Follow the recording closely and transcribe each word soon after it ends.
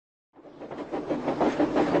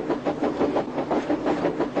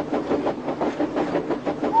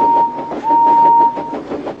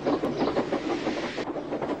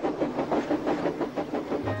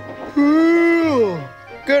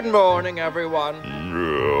Good morning, everyone.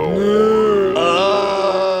 Good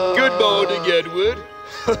morning, Edward.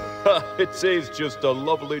 It is just a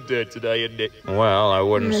lovely day today, isn't it? Well, I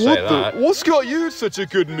wouldn't say that. What's got you in such a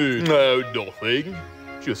good mood? No, nothing.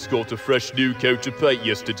 Just got a fresh new coat of paint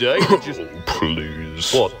yesterday. Oh,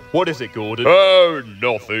 please. What is it, Gordon? Oh,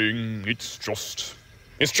 nothing. It's just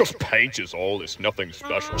paint is all. It's nothing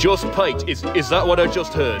special. Just paint? Is that what I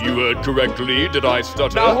just heard? You heard correctly. Did I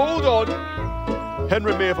stutter? Now, hold on.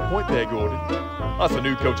 Henry may have a point there, Gordon. That's a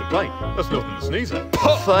new coat of paint. That's nothing to sneeze at.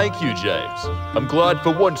 Thank you, James. I'm glad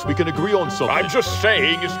for once we can agree on something. I'm just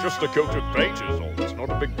saying it's just a coat of paint is all. It's not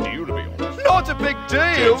a big deal, to be honest. Not a big deal.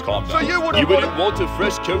 James, calm down. So you wouldn't want a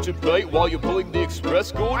fresh coat of paint while you're pulling the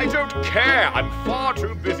express, Gordon? I don't care. I'm far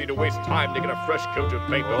too busy to waste time to get a fresh coat of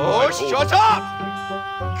paint. Oh, shut up!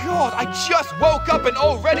 God, I just woke up and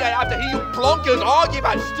already I have to hear you plonkers argue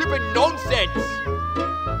about stupid nonsense.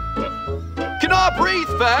 Can I breathe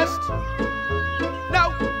first?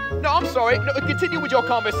 No, I'm sorry. No, continue with your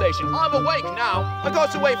conversation. I'm awake now. I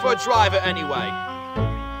got to wait for a driver anyway.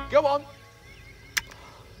 Go on.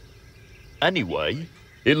 Anyway,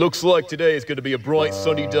 it looks like today is going to be a bright,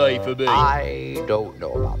 sunny day for me. I don't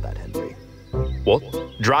know about that, Henry. What?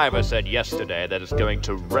 Driver said yesterday that it's going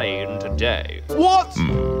to rain today. What?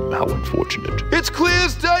 How unfortunate. It's clear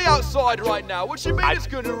as day outside right now. What do you mean it's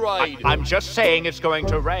going to rain? I'm just saying it's going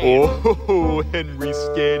to rain. Oh, Henry's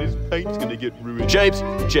scared his paint's going to get ruined. James,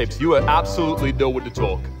 you absolutely know when to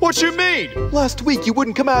talk. What you mean? Last week you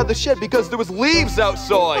wouldn't come out of the shed because there was leaves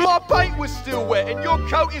outside. Our paint was still wet and your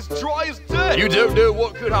coat is dry as dirt. You don't know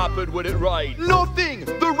what could happen when it rains. Nothing.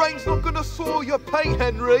 The rain's not going to soil your paint,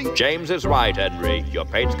 Henry. James is right, Henry. Your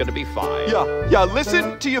paint's going to be fine. Yeah,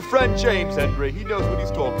 listen to your friend James, Henry. He knows what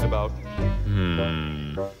he's talking about.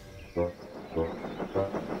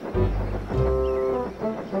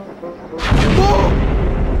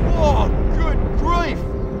 Oh, good grief!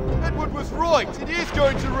 Edward was right. It is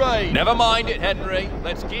going to rain. Never mind it, Henry.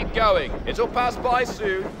 Let's keep going. It'll pass by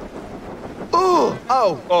soon. Oh,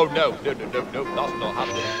 no. That's not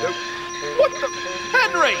happening. No. What the?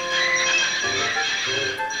 Henry!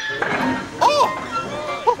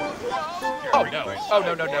 Oh,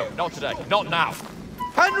 no. Not today. Not now.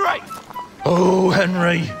 Henry! Oh,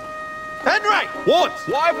 Henry. Henry! What?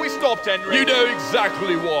 Why have we stopped, Henry? You know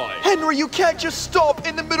exactly why. Henry, you can't just stop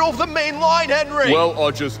in the middle of the main line, Henry! Well,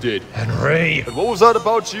 I just did. Henry. And what was that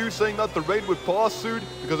about you saying that the rain would pass soon?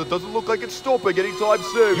 Because it doesn't look like it's stopping anytime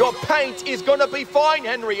soon. Your paint is gonna be fine,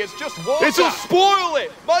 Henry. It's just water. It'll spoil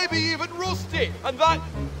it! Maybe even rust it! And that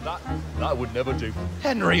would never do.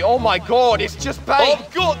 Henry, oh my God, it's just paint!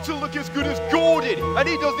 I've got to look as good as Gordon! And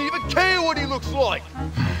he doesn't even care what he looks like!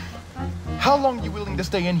 How long are you willing to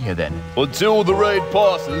stay in here, then? Until the rain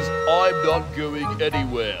passes, I'm not going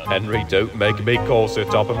anywhere. Henry, don't make me call it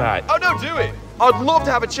up a mat. Oh, no, do it. I'd love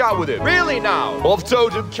to have a chat with him. Really now? I've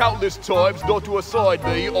told him countless times not to assign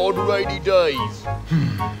me on rainy days.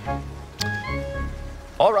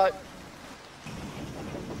 All right.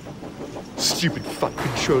 Stupid fat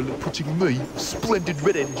controller putting me, splendid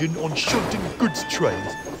red engine, on shunting goods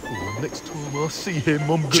trains. Oh, next time I see him,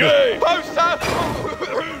 I'm gonna... James! Oh, sir!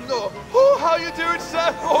 Oh, how you doing,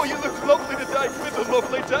 sir? Oh, you look lovely today. It's a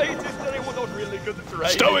lovely day, isn't it? Well, not really, because it's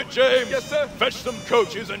raining. Stow it, James! Yes, sir? Fetch some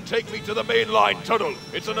coaches and take me to the main line tunnel.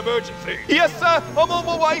 It's an emergency. Yes, sir. I'm on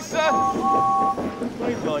my way, sir.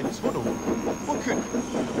 Mainline tunnel? What could...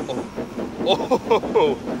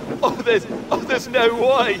 there's no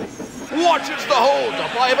way. What is the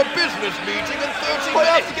hold-up? I have a business meeting in 30 minutes. I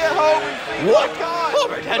have to get home and see my car.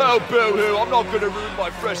 Oh, boo-hoo. I'm not going to ruin my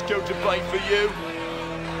fresh coat of paint for you.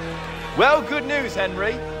 Well, good news,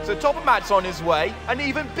 Henry. So Topper Matt's on his way, and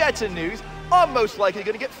even better news, I'm most likely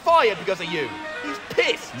going to get fired because of you. He's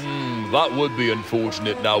pissed. That would be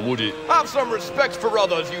unfortunate now, would it? Have some respect for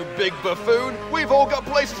others, you big buffoon. We've all got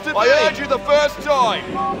places to be. I heard you the first time.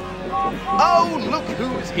 Oh, look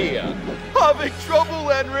who's here. Having trouble,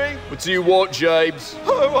 Henry. What do you want, James?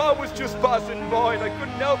 Oh, I was just passing by and I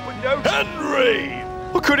couldn't help but notice. Henry!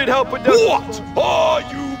 I couldn't help but notice. What are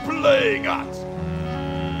you playing at?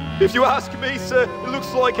 If you ask me, sir, it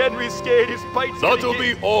looks like Henry's scared his paint's That'll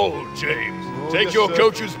be all, James. Take yes, your sir.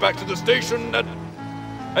 coaches back to the station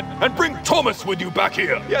and bring Thomas with you back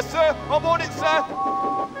here. Yes, sir. I'm on it, sir.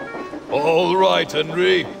 All right,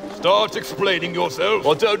 Henry. Start explaining yourself.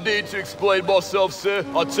 I don't need to explain myself, sir.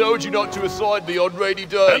 I told you not to assign me on rainy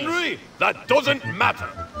days. Henry, that doesn't matter.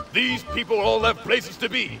 These people all have places to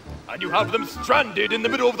be, and you have them stranded in the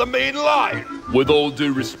middle of the main line. With all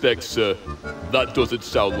due respect, sir, that doesn't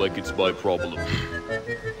sound like it's my problem.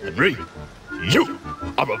 Henry, you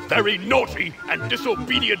are a very naughty and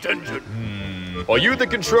disobedient engine. Are you the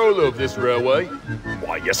controller of this railway?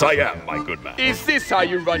 Why, yes I am, my good man. Is this how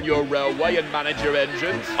you run your railway and manage your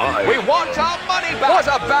engines? We want our money back! What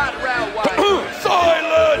a bad railway!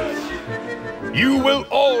 Silence! You will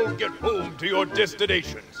all get home to your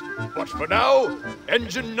destinations. But for now,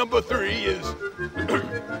 engine number 3 is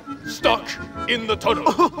stuck in the tunnel.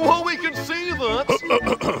 Well, we can see that.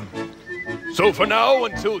 So for now,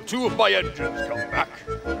 until 2 of my engines come back,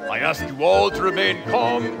 I ask you all to remain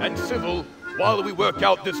calm and civil while we work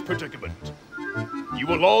out this predicament. You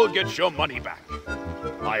will all get your money back.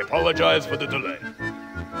 I apologize for the delay.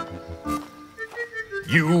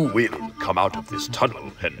 You will come out of this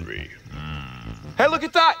tunnel, Henry. Hey, look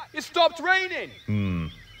at that! It stopped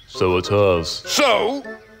raining! So it has. So,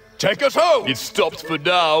 take us home! It stopped for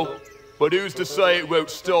now, but who's to say it won't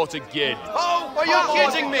start again? Oh, are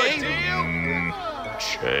you kidding me?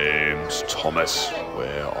 James, Thomas,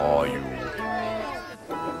 where are you?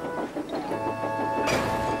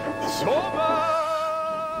 Thomas!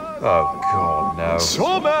 Oh, God, no.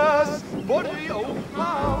 Thomas! Buddy, old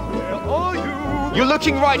pal, where are you? You're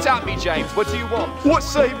looking right at me, James. What do you want? What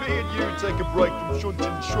say me and you take a break from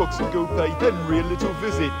shunting trucks and go pay Henry a little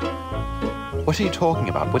visit? What are you talking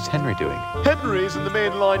about? What's Henry doing? Henry is in the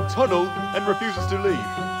main line tunnel and refuses to leave.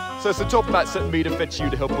 So Sir Top Matt sent me to fetch you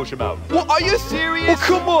to help push him out. What, are you serious? Oh,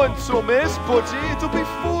 come on, Thomas, buddy, it'll be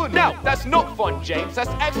fun. No, that's not fun, James.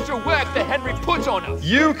 That's extra work that Henry put on us.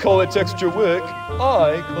 You call it extra work.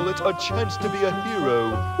 I call it a chance to be a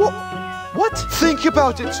hero. What? Think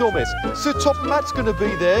about it, Thomas. Sir Top Matt's gonna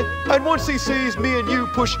be there, and once he sees me and you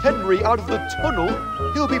push Henry out of the tunnel,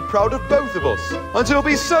 he'll be proud of both of us. And he'll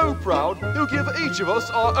be so proud, he'll give each of us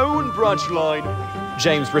our own branch line.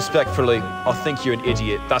 James, respectfully, I think you're an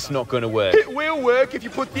idiot. That's not gonna work. It will work if you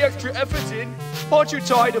put the extra effort in. Aren't you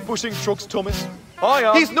tired of pushing trucks, Thomas? I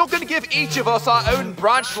am. He's not gonna give each of us our own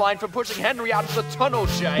branch line for pushing Henry out of the tunnel,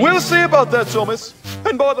 James. We'll see about that, Thomas.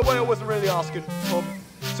 And by the way, I wasn't really asking.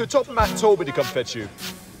 So Top Matt told me to come fetch you.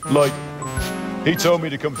 Like, he told me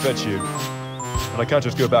to come fetch you. And I can't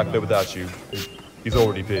just go back there without you. He's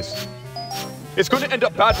already pissed. It's going to end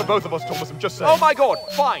up bad for both of us, Thomas, I'm just saying. Oh my God,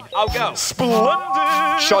 fine, I'll go.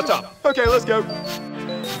 Splendid! Shut up. Okay, let's go.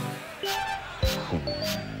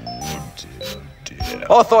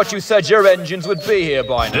 I thought you said your engines would be here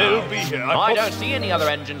by now. They'll be here. I don't see any other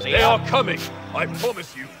engines here. They are coming. I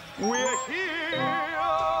promise you. We're here!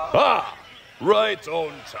 Ah, right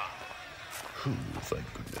on time. Thank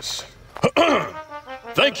goodness.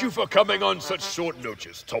 Thank you for coming on such short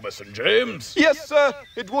notice, Thomas and James. Yes, sir.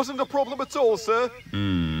 It wasn't a problem at all, sir.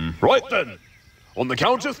 Right then. On the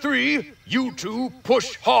count of 3, you 2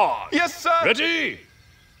 push hard. Yes, sir. Ready?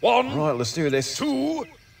 1, Right, let's do this. 2,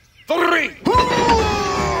 3.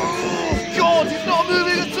 God, he's not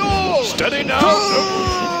moving at all. Steady now.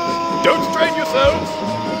 Don't strain yourselves.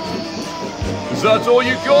 Is that all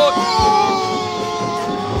you got?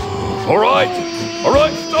 All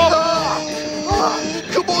right, stop.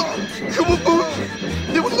 Come on,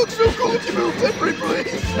 move. It would look so cool if you moved, Henry,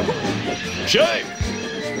 please.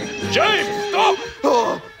 James, stop.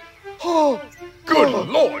 Good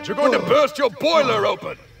Lord, you're going to burst your boiler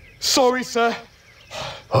open. Sorry, sir.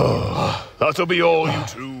 That'll be all, you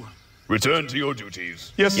 2. Return to your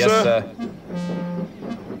duties. Yes, Yes, sir. sir.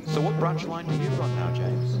 So what branch line do you run now,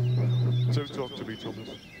 James? So talk to me, Thomas.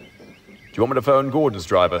 Do you want me to phone Gordon's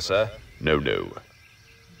driver, sir? No.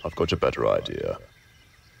 I've got a better idea.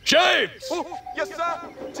 James! Oh, yes, sir.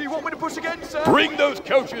 Do you want me to push again, sir? Bring those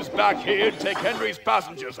coaches back here and take Henry's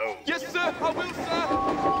passengers home. Yes, sir. I will,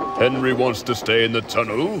 sir. Henry wants to stay in the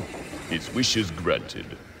tunnel. His wish is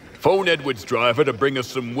granted. Phone Edward's driver to bring us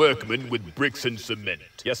some workmen with bricks and cement.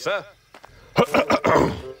 Yes, sir.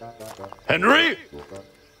 Henry?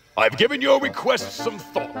 I've given your request some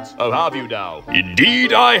thought. Oh, have you now?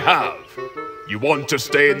 Indeed I have. You want to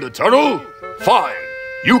stay in the tunnel? Fine.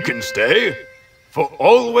 You can stay. For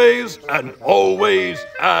always and always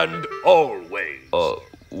and always.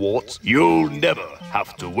 What? You'll never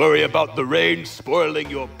have to worry about the rain spoiling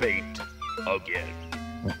your bait again.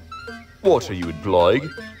 What are you implying?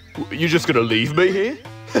 You're just gonna leave me here?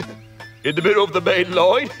 In the middle of the main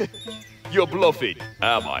line? You're bluffing,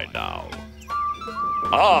 am I now?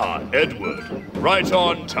 Ah, Edward. Right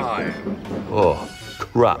on time. Oh,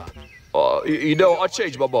 crap. You know, I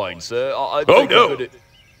changed my mind, sir. I Oh, think I'm no. gonna...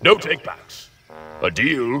 No take-backs. A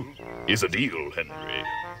deal is a deal, Henry.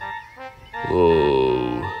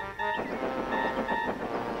 Oh,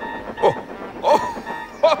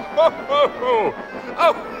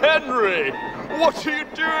 Henry! What are you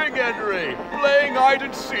doing, Henry? Playing hide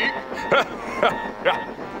and seek?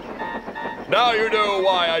 Now you know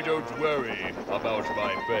why I don't worry about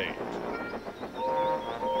my fate.